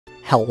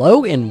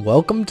Hello and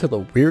welcome to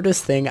the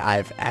weirdest thing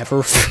I've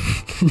ever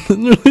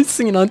literally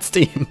seen on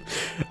Steam.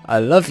 I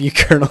love you,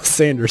 Colonel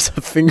Sanders,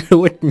 a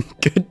finger-licking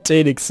good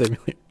dating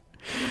simulator.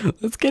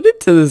 Let's get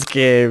into this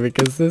game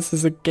because this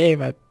is a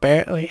game I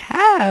barely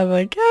have,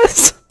 I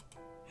guess.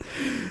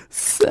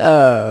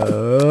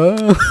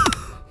 So,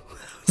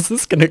 how's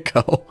this gonna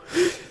go?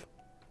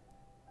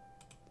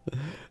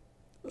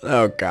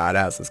 Oh god,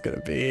 how's this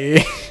gonna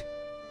be?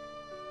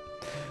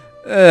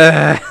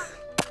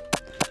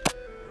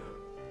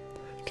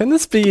 Can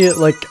this be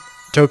like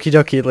Doki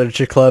Doki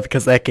Literature Club?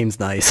 Because that game's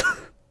nice.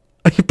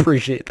 I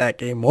appreciate that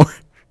game more.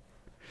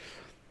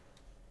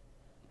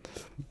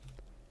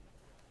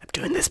 I'm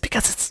doing this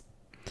because it's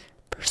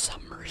for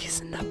some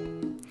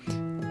reason.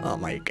 Oh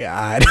my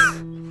god.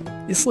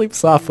 You sleep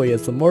softly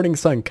as the morning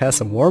sun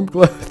casts a warm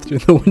glow through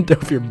the window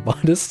of your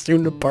modest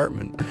student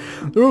apartment.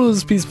 The world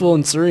is peaceful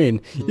and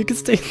serene. You can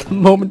stay in the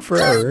moment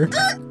forever.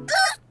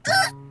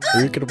 Or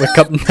you can wake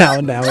up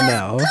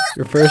now.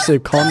 Your first day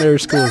of culinary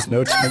school is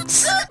no time to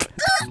sleep.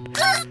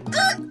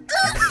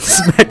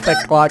 Smack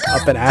that clock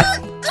up and out.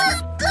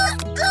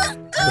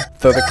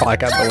 Throw the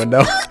clock out the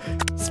window.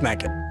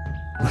 Smack it.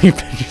 Leave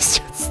and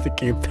just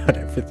thinking about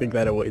everything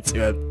that awaits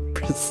you at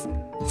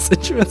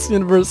Citrus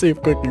University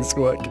of Cooking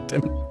School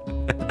Academy.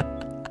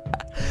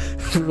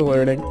 For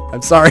learning.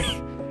 I'm sorry.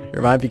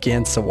 Your mind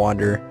begins to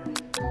wander.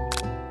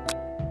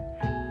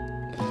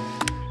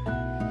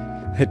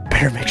 I'd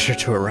better make sure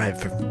to arrive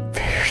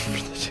prepared for the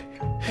day.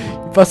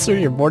 You bust through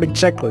your morning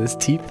checklist.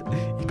 Teeth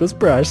equals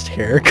brushed,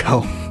 hair,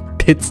 comb,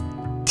 bits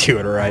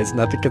deodorized.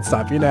 Nothing can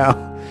stop you now.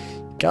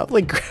 You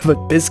calmly grab a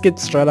biscuit,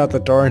 strut out the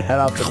door, and head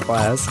off to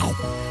class.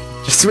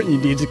 Just when you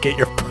need to get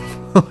your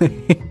butt.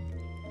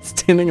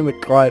 Standing in the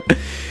quiet,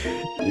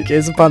 you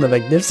gaze upon the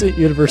magnificent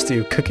University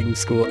of Cooking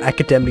School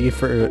Academy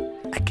for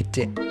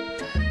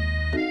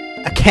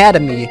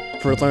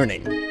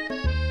Learning.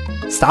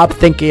 Stop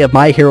thinking of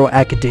My Hero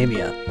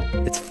Academia.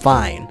 It's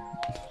fine.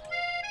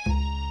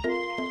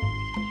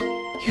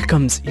 Here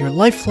comes your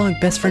lifelong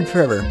best friend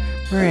forever,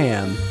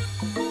 Ram.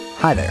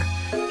 Hi there.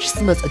 She's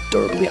the most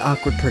adorably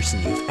awkward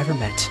person you've ever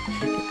met.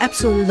 You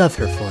absolutely love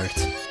her for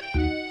it.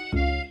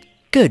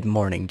 Good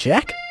morning,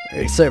 Jack. Are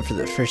you excited for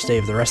the first day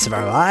of the rest of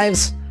our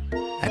lives?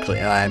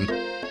 Actually,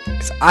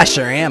 I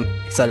sure am.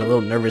 Excited, a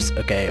little nervous.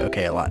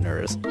 Okay, a lot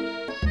nervous.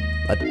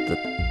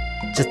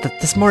 Just that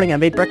this morning I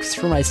made breakfast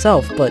for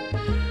myself, but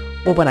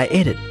well, when I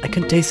ate it, I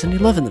couldn't taste any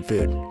love in the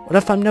food. What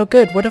if I'm no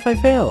good? What if I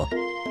fail?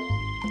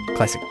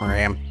 Classic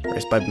Ram,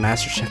 raised by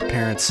MasterChef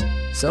parents.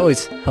 She's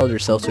always held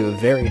herself to a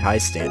very high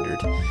standard.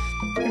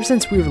 Ever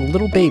since we were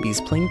little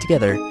babies playing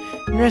together,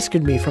 and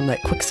rescued me from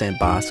that quicksand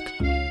box.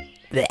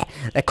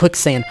 That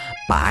quicksand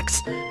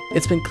box.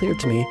 It's been clear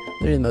to me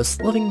that you're the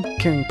most loving,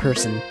 caring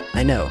person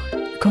I know.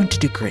 You're going to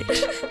do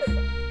great.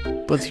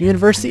 But the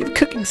University of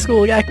Cooking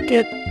School,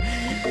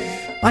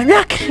 I'm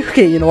not.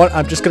 Okay, you know what?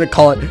 I'm just gonna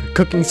call it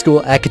Cooking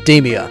School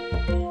Academia.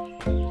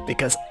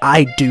 Because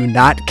I do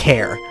not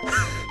care.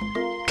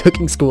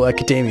 Cooking School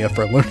Academia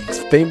for learning's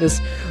famous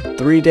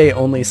 3-day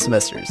only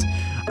semesters.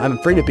 I'm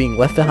afraid of being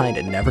left behind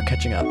and never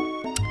catching up.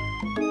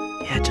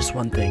 Yeah, just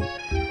one thing.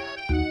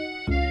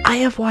 I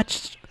have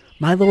watched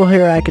My Little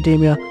Hero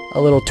Academia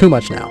a little too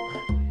much now.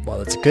 Well,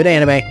 it's a good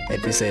anime.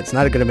 If you say it's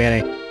not a good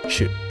anime,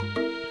 shoot.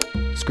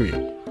 Screw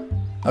you.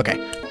 Okay.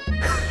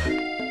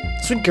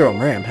 Sweet girl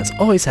Miriam has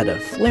always had a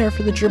flair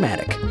for the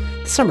dramatic.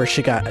 This summer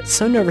she got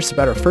so nervous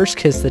about her first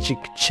kiss that she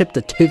chipped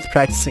a tooth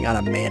practicing on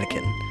a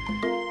mannequin.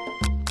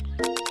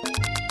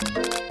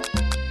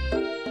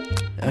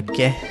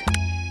 Okay.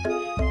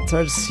 It's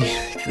hard to see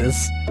like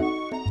this.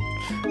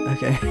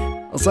 Okay.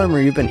 All summer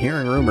you've been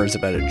hearing rumors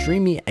about a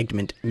dreamy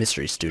Eggman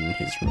mystery student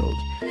who's ruled.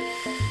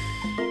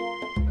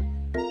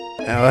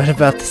 Now what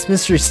about this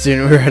mystery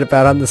student we read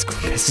about on this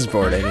message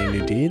board? Any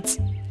new deeds?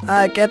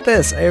 Get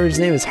this, I heard his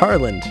name is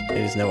Harland.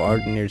 He's no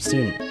ordinary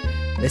student.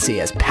 They say he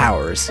has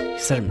powers.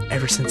 He's had them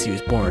ever since he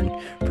was born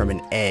from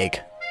an egg.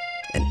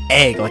 An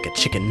egg like a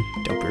chicken.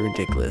 Don't be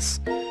ridiculous.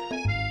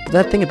 But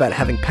that thing about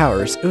having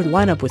powers, it would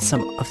line up with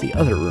some of the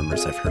other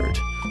rumors I've heard.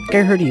 Like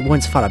I heard he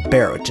once fought a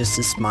bear with just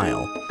his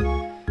smile.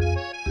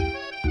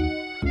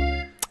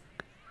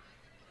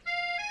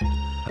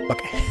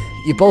 Okay.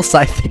 You both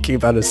sigh thinking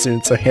about it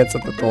soon, so hands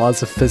up that the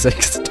laws of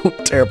physics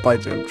don't dare apply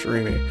to him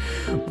dreaming.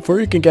 Before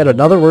you can get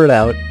another word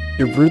out,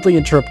 you're rudely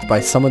interrupted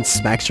by someone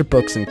smacks your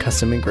books and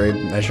custom engraved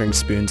measuring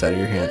spoons out of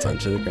your hands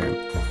onto the ground.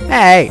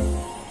 Hey!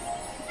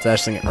 It's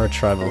Aisling,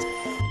 arch rival.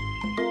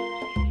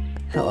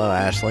 Hello,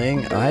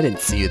 Aisling. Oh, I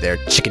didn't see you there,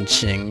 chicken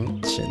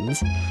shins.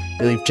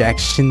 You leave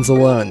Jack's shins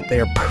alone.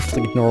 They are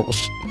perfectly normal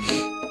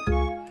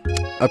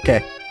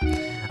Okay.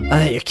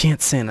 You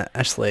can't stand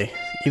Ashley.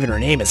 Even her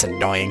name is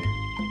annoying.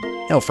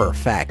 I know for a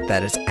fact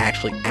that it's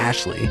actually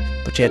Ashley,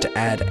 but she had to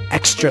add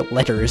extra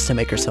letters to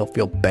make herself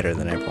feel better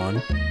than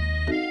everyone.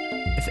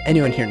 If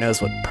anyone here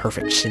knows what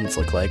perfect shins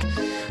look like,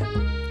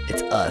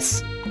 it's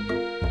us.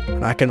 I'm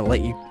not gonna let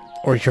you,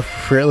 or your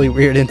really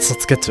weird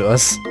insults get to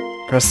us.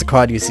 Across the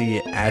quad you see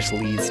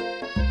Ashley's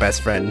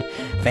best friend,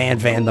 Van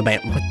the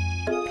man.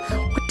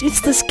 What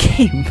is this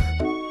game?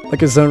 like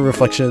his own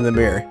reflection in the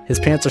mirror. His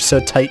pants are so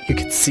tight you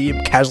can see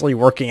him casually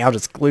working out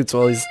his glutes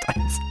while he's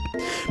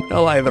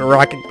no lie, the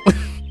rocking.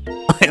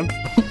 I am.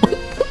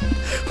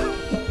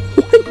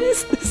 What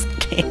is this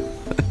game?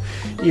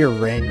 You're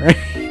rain, right?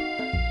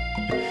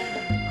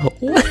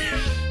 What?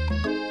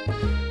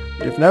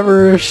 You've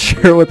never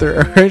sure what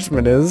their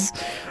arrangement is,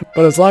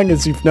 but as long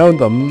as you've known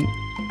them,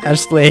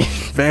 Ashley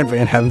and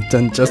Van have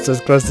done just as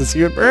close as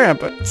you and Bram,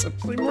 but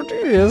simply more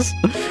tedious.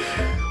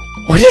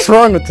 What is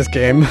wrong with this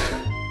game?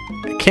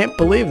 I can't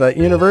believe that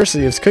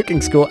University of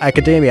Cooking School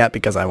Academia,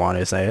 because I want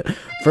to say it,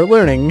 for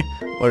learning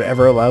would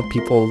ever allow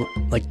people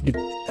like you.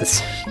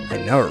 I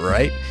know,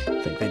 right?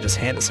 I think they just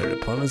hand us our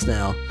diplomas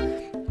now.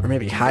 Or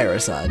maybe hire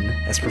us on.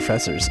 As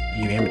professors,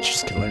 you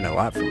amateurs can learn a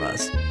lot from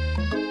us.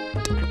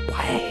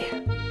 Why?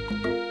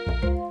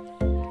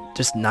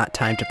 Just not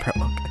time to prep.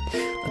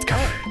 Okay, let's go.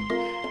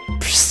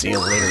 See you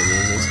later,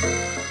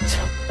 losers.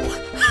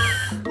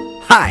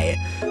 Hi!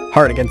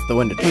 Hard against the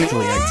window to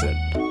the exit.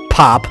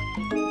 Pop!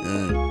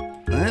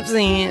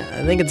 Oopsie,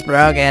 I think it's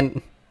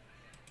broken.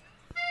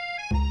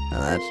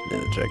 Oh, that should do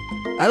the trick.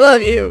 I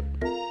love you!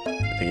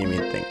 I think you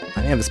mean thing.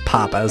 My name is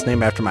Pop. I was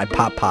named after my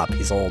Pop.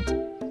 He's old.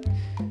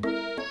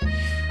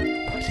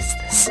 What is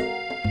this?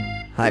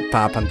 Hi,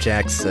 Pop. I'm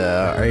Jax.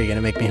 Are you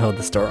gonna make me hold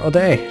this door all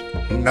day?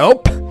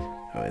 Nope!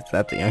 Oh, is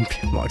that the young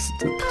people walks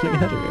into the building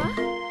ahead of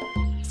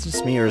you? It's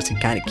just me, or is he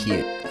kind of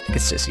cute? I think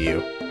it's just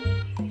you.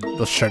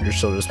 You'll shrug your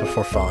shoulders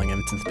before falling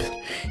into the pit.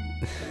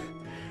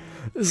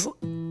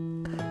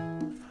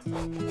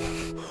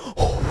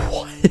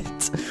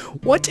 What?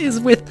 What is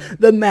with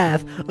the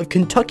math of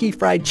Kentucky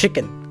Fried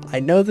Chicken?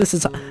 I know this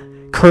is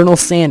Colonel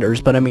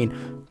Sanders, but I mean,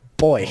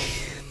 boy.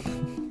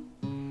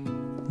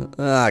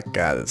 Ah,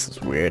 God, this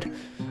is weird.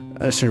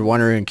 I should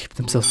wonder and keep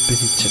themselves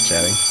busy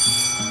chit-chatting.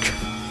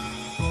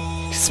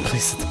 Just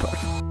please at the bottom.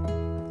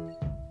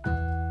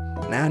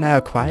 Now,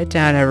 quiet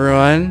down,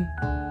 everyone.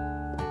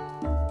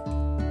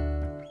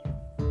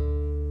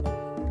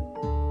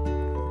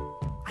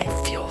 I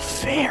feel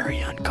very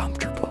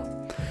uncomfortable.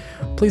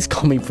 Please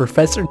call me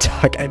Professor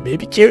Duck. I may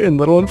be cute and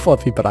little and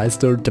fluffy, but I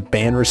still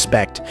demand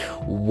respect.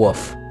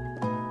 Woof.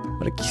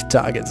 What a cute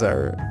dog is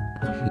our...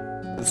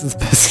 This is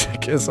best. I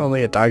guess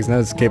only a dog's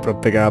nose is capable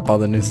of picking up all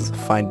the nuisance of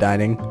fine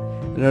dining.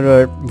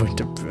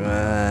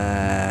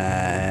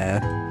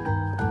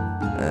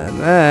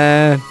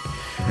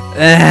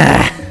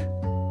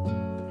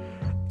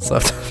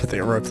 Slept with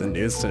the ropes and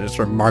news to his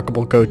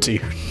remarkable goatee.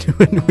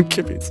 What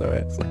could be so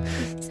handsome?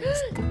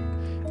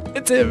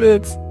 It's him,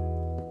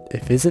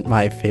 If isn't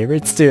my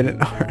favorite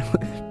student,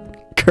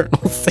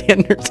 Colonel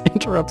Sanders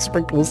interrupts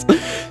Sprinkles.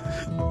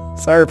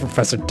 Sorry,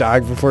 Professor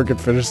Dog, before I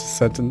could finish the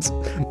sentence.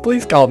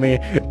 Please call me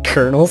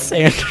Colonel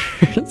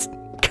Sanders.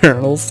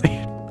 Colonel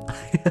Sanders.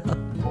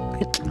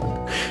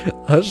 A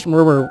hushed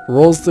murmur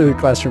rolls through the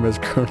classroom as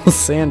Colonel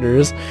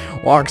Sanders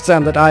walks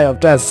down the aisle of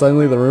desks.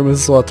 Suddenly the room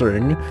is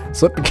sweltering.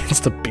 Sweat begins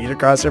to beat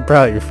across your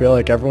brow. You feel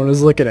like everyone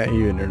is looking at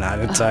you and you're not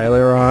entirely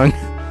wrong.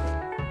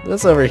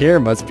 This over here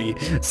must be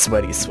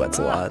sweaty sweats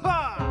a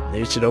lot.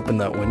 They should open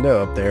that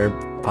window up there.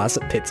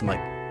 Faucet pits like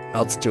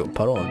melts to a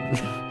puddle and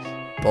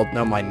both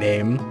know my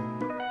name.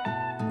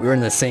 We were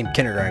in the same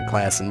kindergarten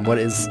class, and what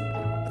is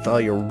with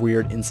all your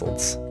weird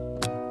insults?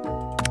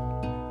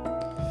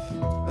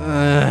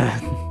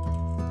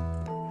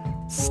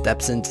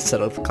 Steps in to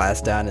settle the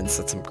class down and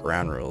set some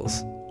ground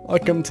rules.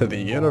 Welcome to the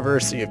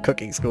University of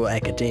Cooking School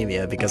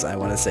Academia, because I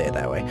want to say it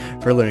that way,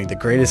 for learning the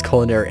greatest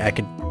culinary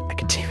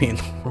academia in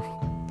the world.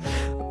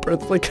 The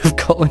birthplace of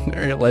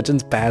culinary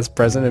legends past,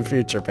 present, and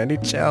future. Penny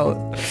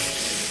Chow.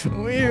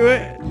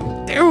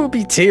 There will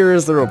be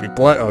tears, there will be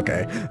blood.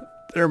 Okay.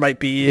 There might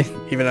be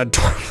even a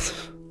door.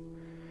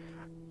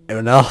 And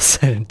when all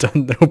said and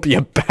done, there will be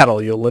a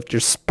battle. You'll lift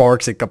your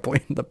sparks and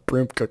complete the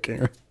broom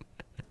cooking.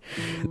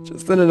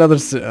 Just then another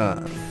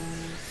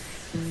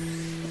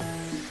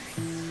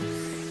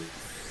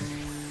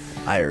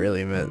I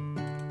really meant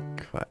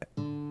quiet.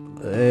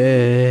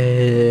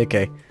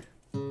 Okay.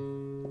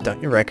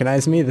 Don't you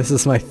recognize me? This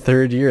is my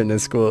 3rd year in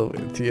this school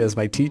with you as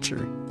my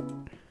teacher.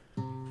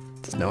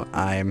 Just know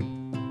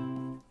I'm...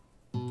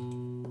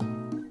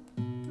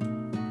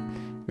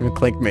 Even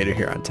Clink made it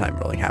here on time,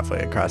 rolling halfway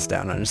across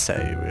down on his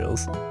steady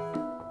wheels.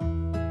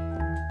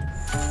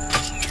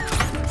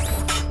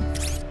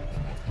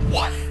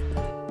 What?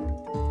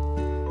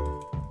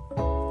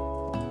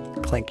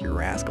 Clank, you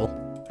rascal.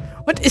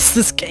 What is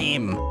this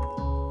game?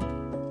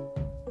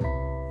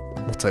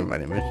 What's up, my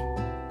name is?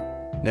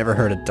 Never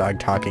heard a dog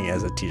talking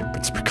as a teacher,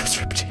 but Sprinkles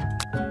repeating.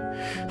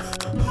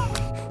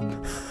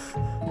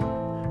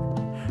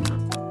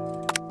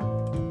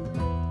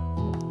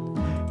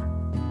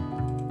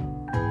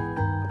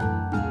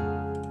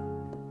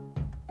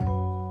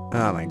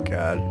 Oh my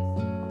god.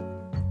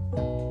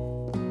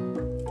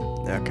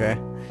 Okay.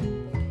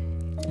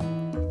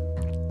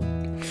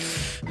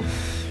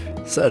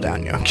 Slow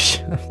down, young.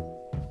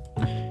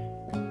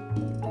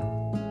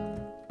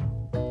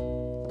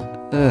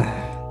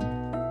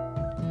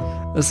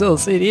 There's still a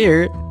seat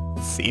here.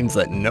 Seems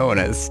that no one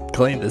has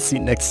claimed the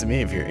seat next to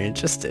me if you're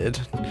interested.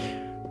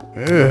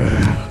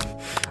 Ugh.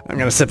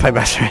 gonna sit by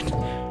best friend.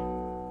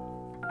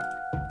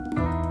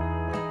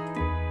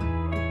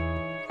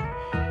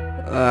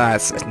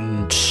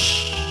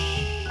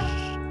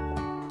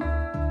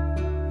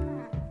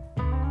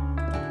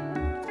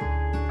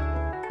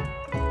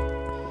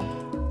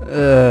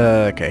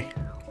 Okay.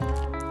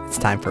 It's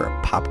time for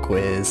a pop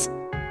quiz.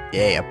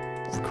 Yay,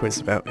 a quiz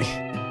about me.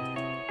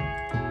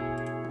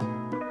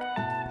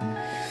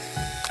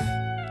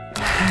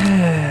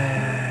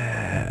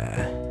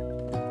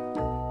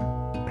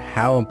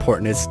 How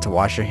important is it to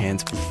wash your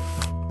hands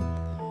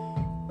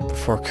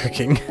before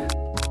cooking?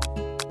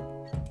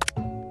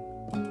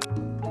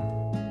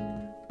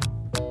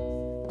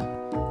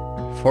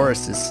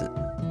 Forest is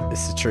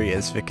a tree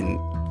as Vic and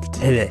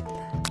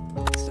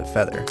it's a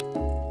feather.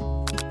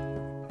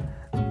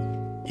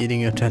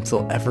 Eating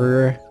utensil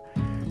ever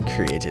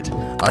created.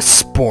 A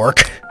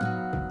spork.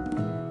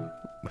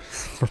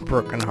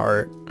 Broken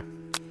heart.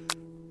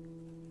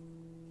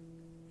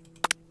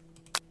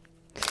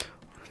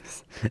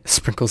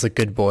 Sprinkle's a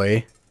good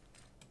boy.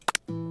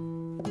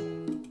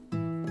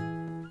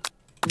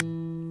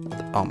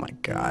 Oh my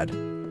god.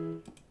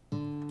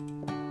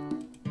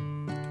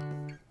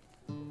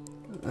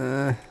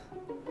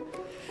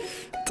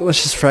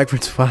 Delicious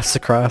fragrance wafts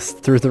across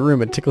through the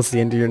room. It tickles the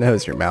end of your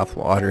nose. Your mouth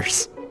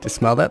waters. Do you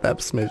smell that?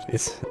 That's smooth.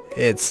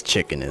 It's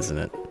chicken, isn't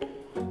it?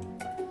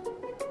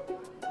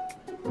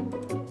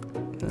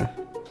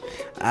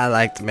 I'd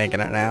like to make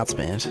an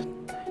announcement.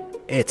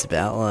 It's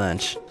about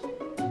lunch.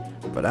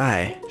 But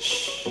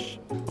lunch.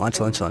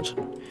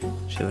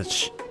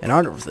 In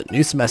honor of the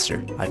new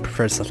semester, I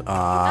prefer stuff.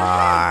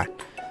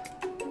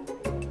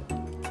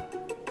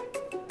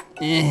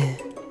 Is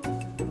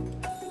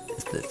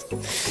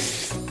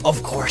this?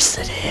 Of course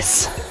it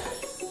is.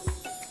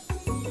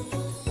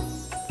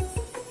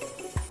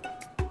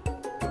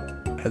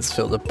 Has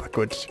filled a bucket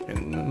with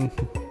chicken.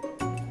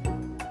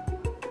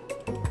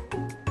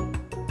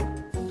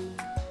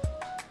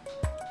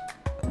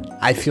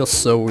 I feel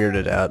so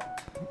weirded out.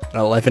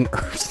 11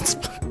 herbs.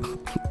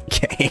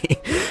 Okay.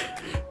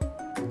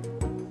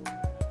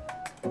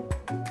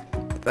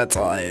 That's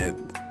all I ate.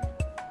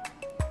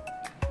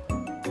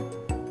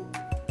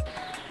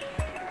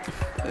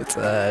 It's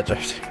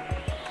just...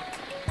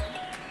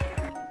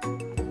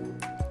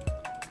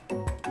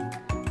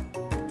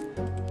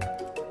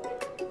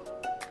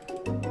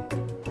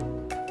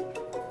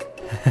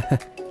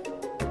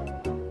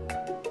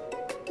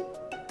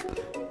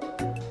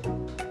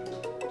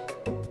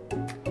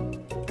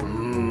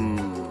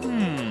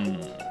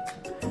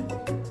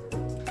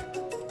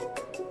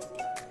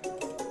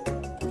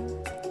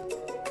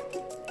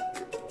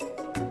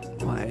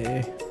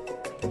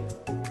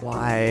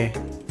 Why?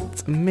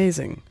 It's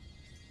amazing.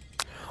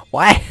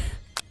 Why?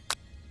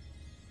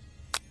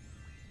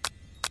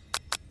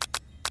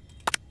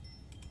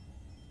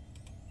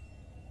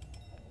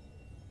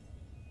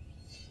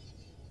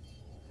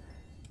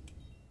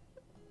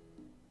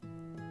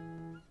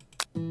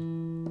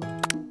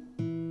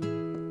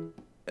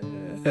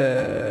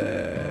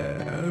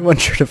 I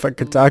wondered if I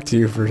could talk to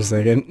you for a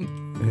second.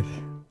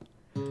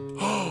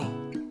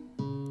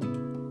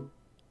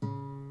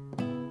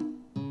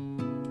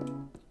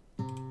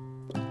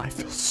 I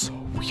feel so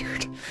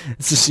weird.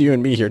 It's just you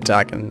and me here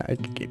talking. I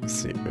can keep a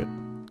secret.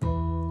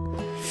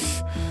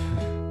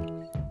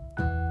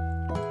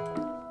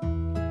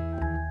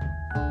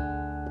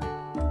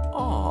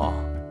 Aww.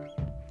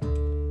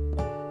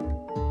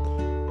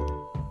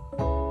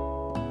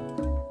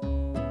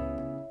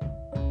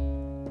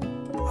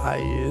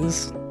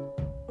 Eyes.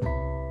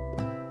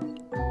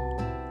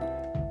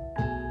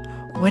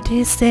 What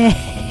is that?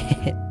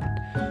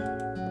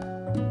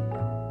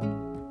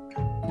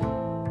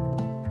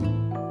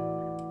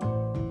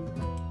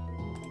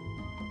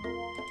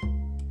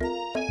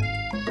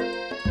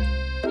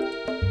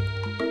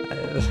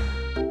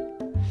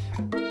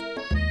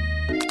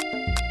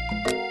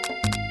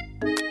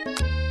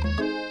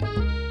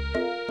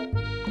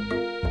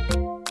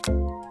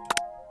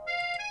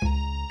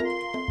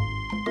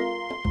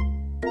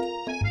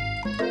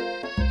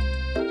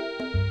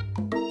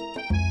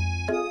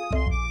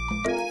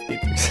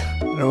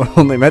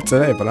 I only met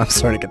today, but I'm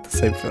starting to get the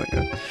same feeling.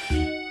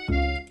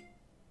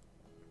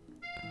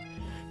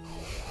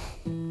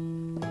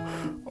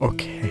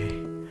 Okay.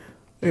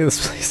 Look at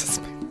this place.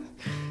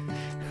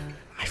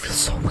 I feel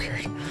so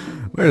weird.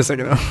 Wait a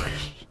second.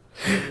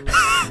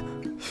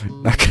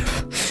 Not gonna...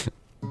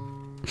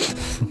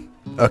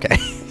 Okay.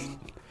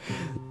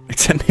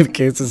 Extend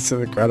cases to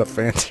the crowd of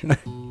fans.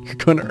 You're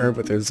going to earn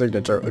with your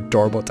signature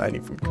adorable tiny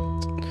food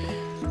cards.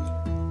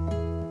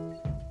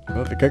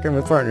 Well, if you're cooking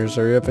with partners,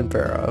 hurry up and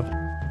pair off.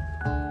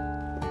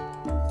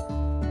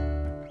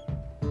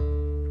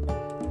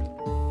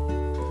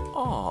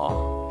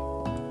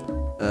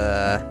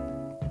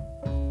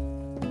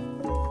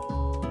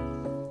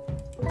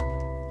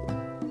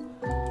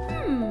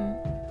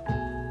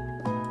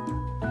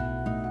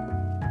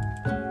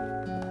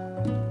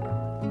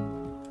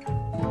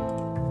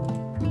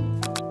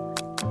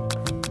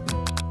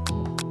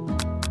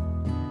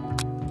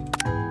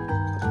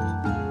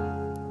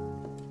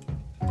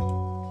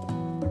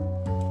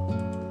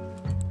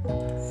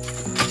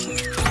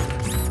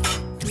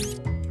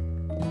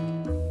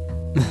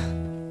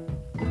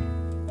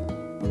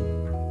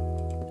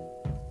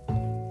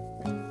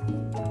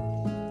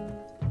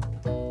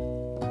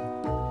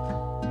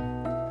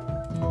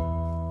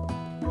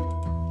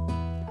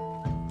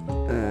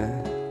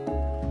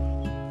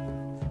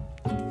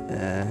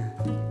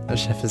 A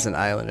chef is an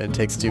island. It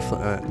takes two.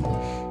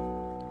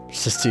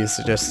 Just to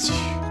suggest.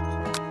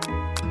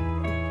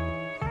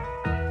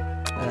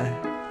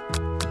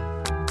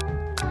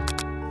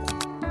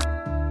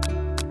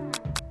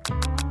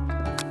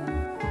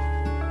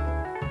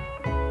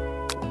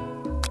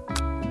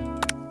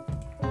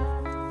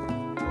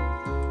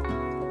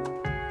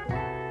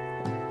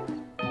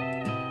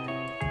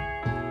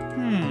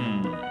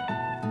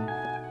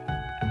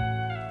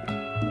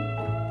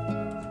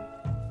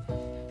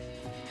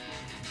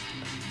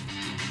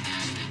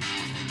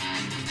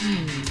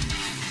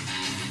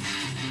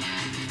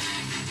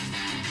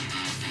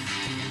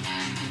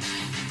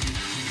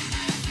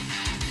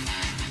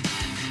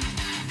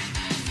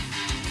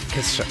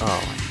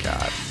 Oh my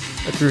god.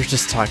 Like we were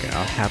just talking,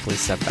 I'll happily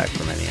step back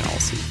from any and all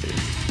seafood.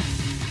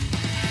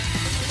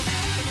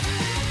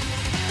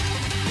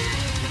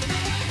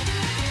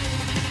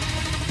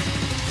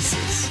 This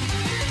is...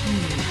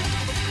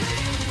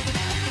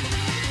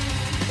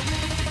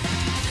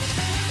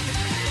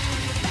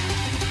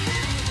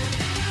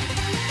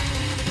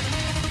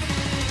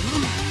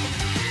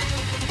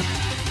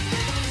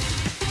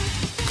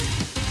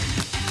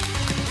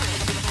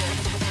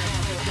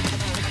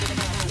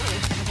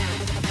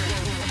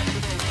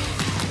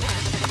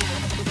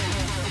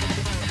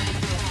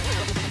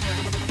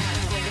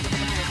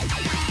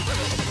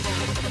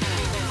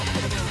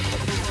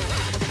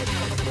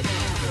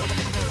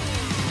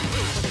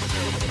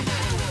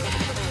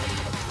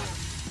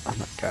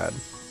 God.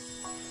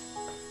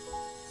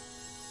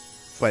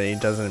 But he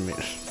doesn't mean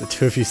the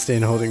two of you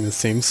stand holding the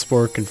same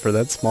spork, and for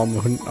that small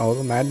moment, all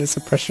the madness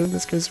and pressure of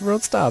this crazy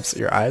world stops.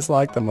 Your eyes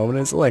lock, the moment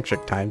is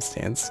electric, time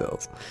stands still.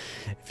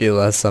 If you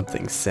lost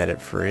something, set it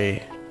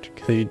free.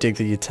 You dig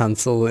the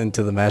utensil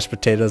into the mashed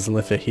potatoes and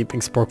lift a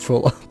heaping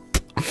sporkful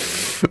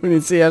up. When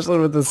you see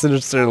Ashlyn with a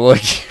sinister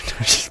look, you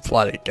know she's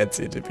plotting against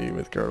you to be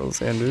with Colonel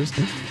Sanders.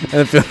 And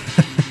if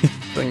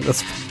feeling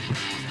this.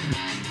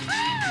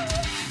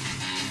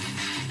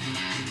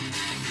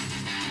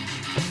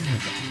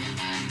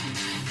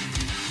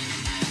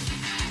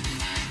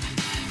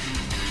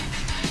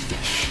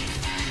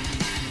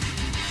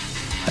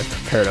 I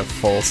prepared a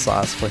full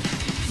sauce for you.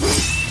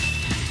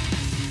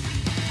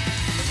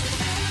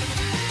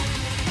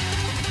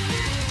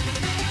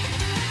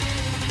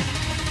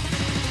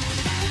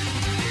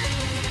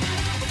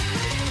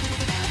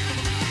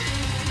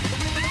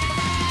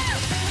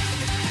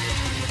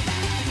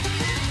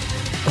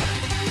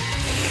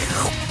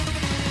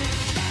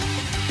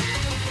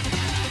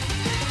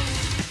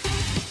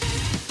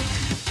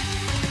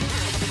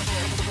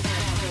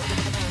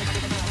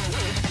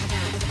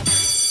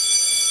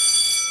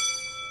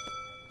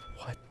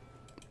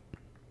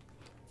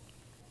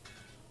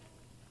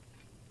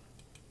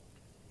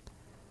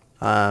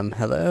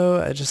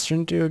 Hello? I just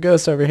turned into a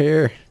ghost over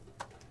here.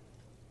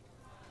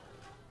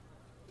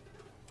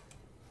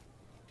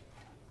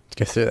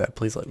 Go through that.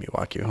 Please let me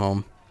walk you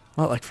home.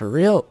 What, like for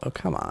real? Oh,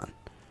 come on.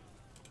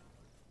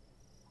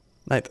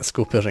 Night, the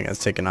school building has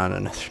taken on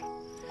another...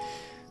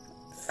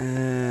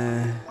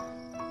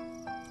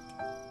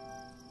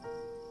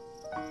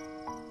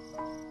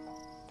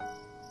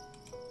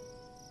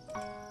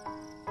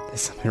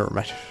 There's something to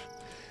remind you.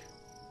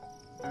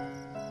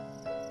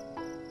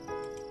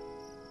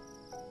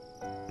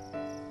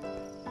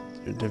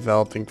 You're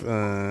developing,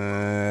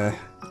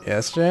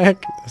 yes,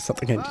 Jack? There's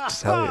something I need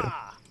to tell you.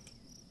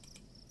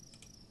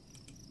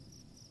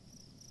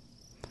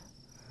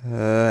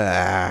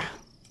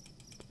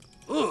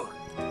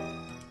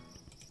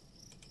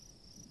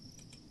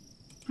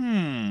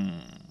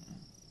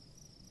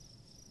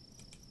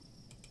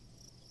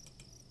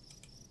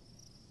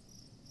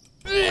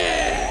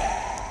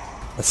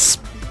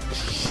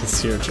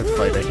 He's here to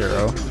fight a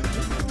hero.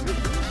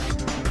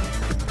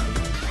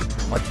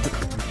 What the?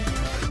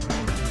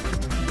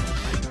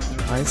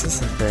 Why is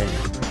this a thing?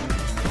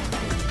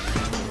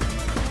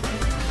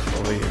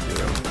 What will you do?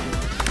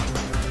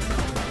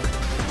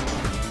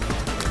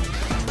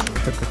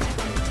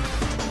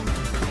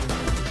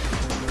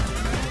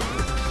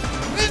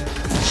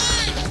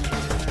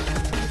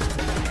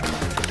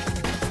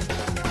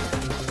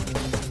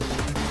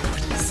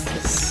 What is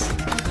this?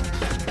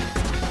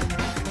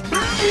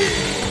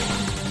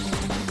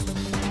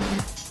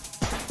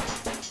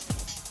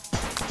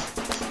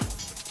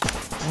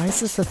 Why is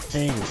this a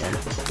thing?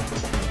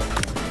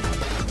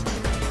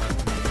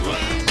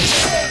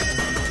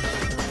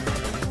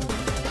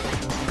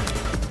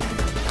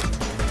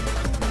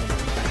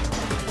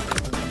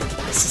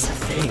 This is a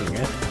thing.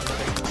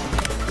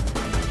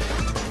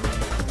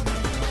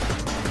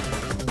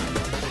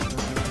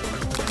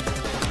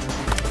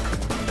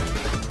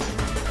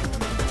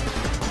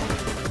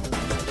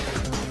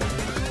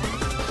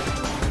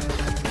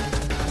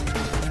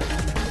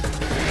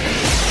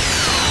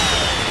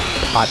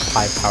 Hot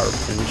pie power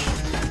pinch.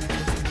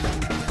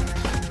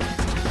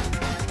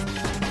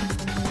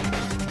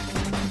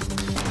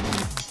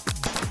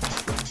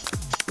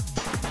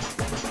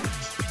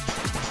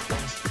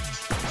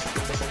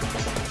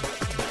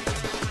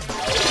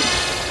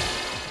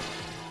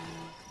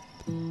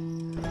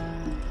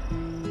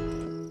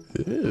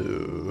 Ooh.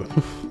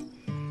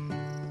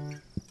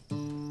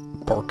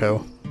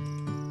 bucko.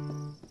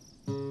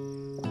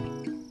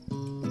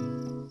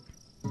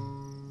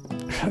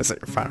 Is that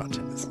your final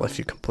chance? Left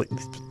you completely...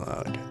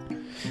 Oh, okay.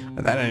 And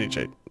that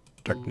energy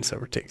darkness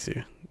overtakes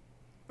you.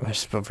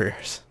 There's over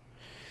yours.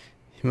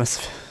 You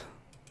must have...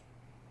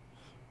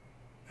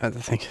 I have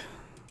to think.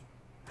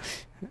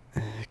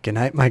 Good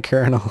night, my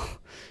colonel.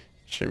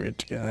 Should we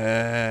together?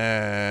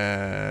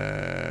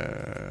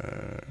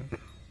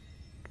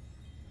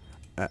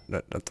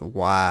 Not the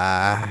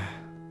why.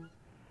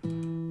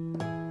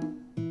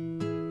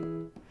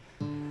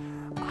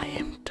 I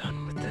am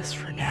done with this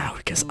for now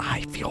because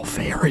I feel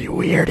very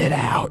weirded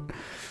out.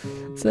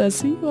 So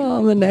see you all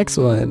on the next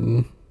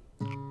one.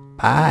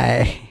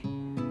 Bye.